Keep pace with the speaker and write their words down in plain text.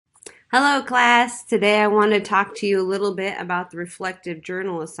Hello, class. Today I want to talk to you a little bit about the reflective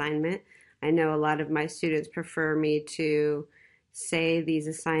journal assignment. I know a lot of my students prefer me to say these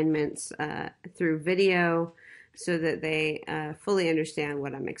assignments through video so that they fully understand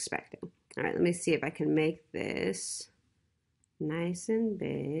what I'm expecting. All right, let me see if I can make this nice and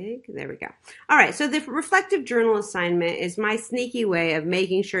big. There we go. All right, so the reflective journal assignment is my sneaky way of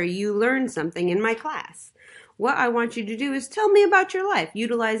making sure you learn something in my class. What I want you to do is tell me about your life,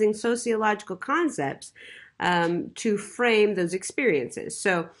 utilizing sociological concepts to frame those experiences.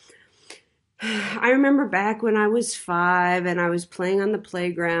 So I remember back when I was 5 and I was playing on the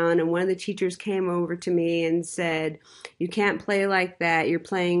playground, and one of the teachers came over to me and said, "You can't play like that. You're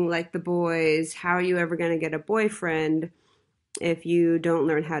playing like the boys. How are you ever going to get a boyfriend if you don't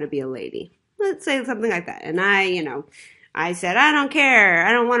learn how to be a lady?" Let's say something like that. And I said, "I don't care.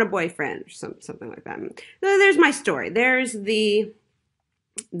 I don't want a boyfriend," or something like that. So there's my story. There's the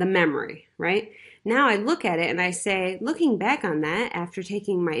memory, right? Now I look at it and I say, looking back on that after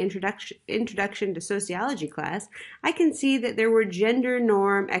taking my introduction to sociology class, I can see that there were gender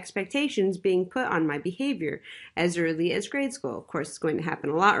norm expectations being put on my behavior as early as grade school. Of course, it's going to happen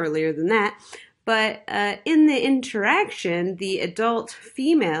a lot earlier than that. But in the interaction, the adult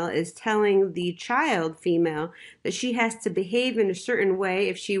female is telling the child female that she has to behave in a certain way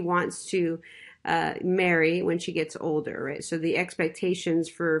if she wants to marry when she gets older, right? So the expectations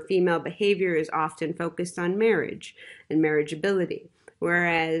for female behavior is often focused on marriage and marriageability,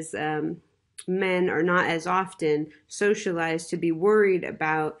 whereas men are not as often socialized to be worried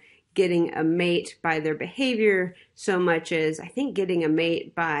about getting a mate by their behavior so much as, I think, getting a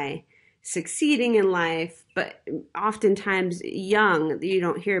mate by succeeding in life. But oftentimes young, you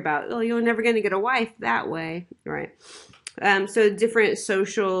don't hear about, oh, you're never going to get a wife that way, right? So different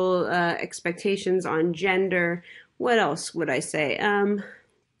social expectations on gender. What else would I say?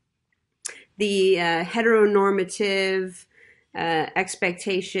 The heteronormative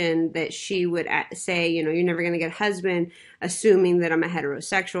expectation that she would say, you're never going to get a husband, assuming that I'm a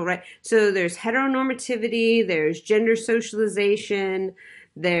heterosexual, right? So there's heteronormativity, there's gender socialization,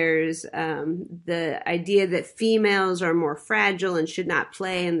 there's the idea that females are more fragile and should not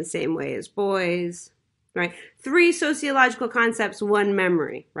play in the same way as boys. Right? 3 sociological concepts, 1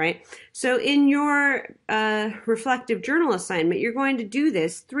 memory, right? So in your reflective journal assignment, you're going to do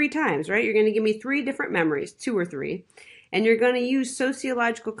this 3 times, right? You're going to give me 3 different memories, 2 or 3, and you're going to use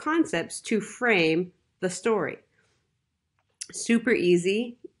sociological concepts to frame the story. Super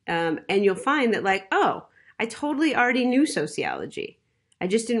easy, and you'll find that oh, I totally already knew sociology. I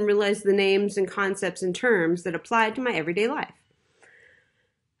just didn't realize the names and concepts and terms that applied to my everyday life.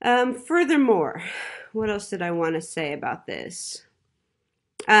 Furthermore, what else did I want to say about this?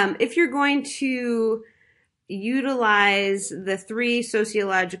 If you're going to utilize the 3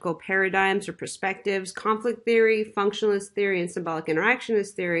 sociological paradigms or perspectives, conflict theory, functionalist theory, and symbolic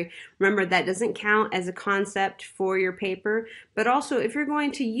interactionist theory, remember that doesn't count as a concept for your paper. But also, if you're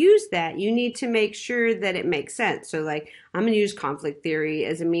going to use that, you need to make sure that it makes sense. So I'm going to use conflict theory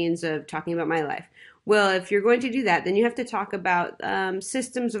as a means of talking about my life. Well, if you're going to do that, then you have to talk about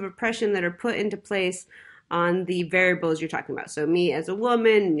systems of oppression that are put into place on the variables you're talking about. So me as a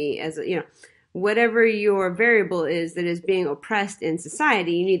woman, me as a, whatever your variable is that is being oppressed in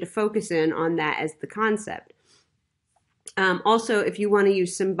society, you need to focus in on that as the concept. Also, if you want to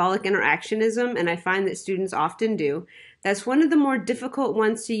use symbolic interactionism, and I find that students often do, that's one of the more difficult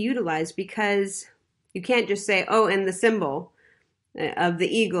ones to utilize because you can't just say, oh, and the symbol of the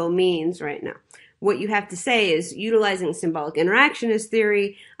eagle means right now. What you have to say is, utilizing symbolic interactionist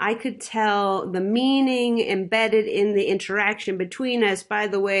theory, I could tell the meaning embedded in the interaction between us by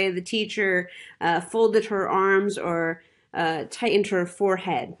the way the teacher folded her arms or tightened her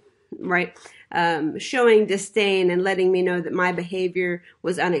forehead, right? Showing disdain and letting me know that my behavior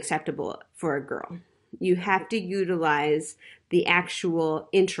was unacceptable for a girl. You have to utilize the actual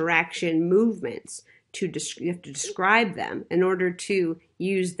interaction movements you have to describe them in order to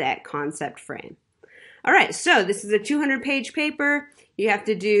use that concept frame. All right, so this is a 200-page paper. You have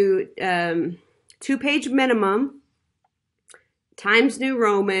to do 2-page minimum, Times New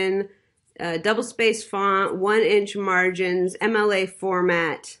Roman, double-space font, 1-inch margins, MLA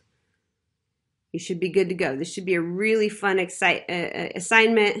format. You should be good to go. This should be a really fun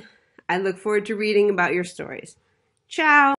assignment. I look forward to reading about your stories. Ciao.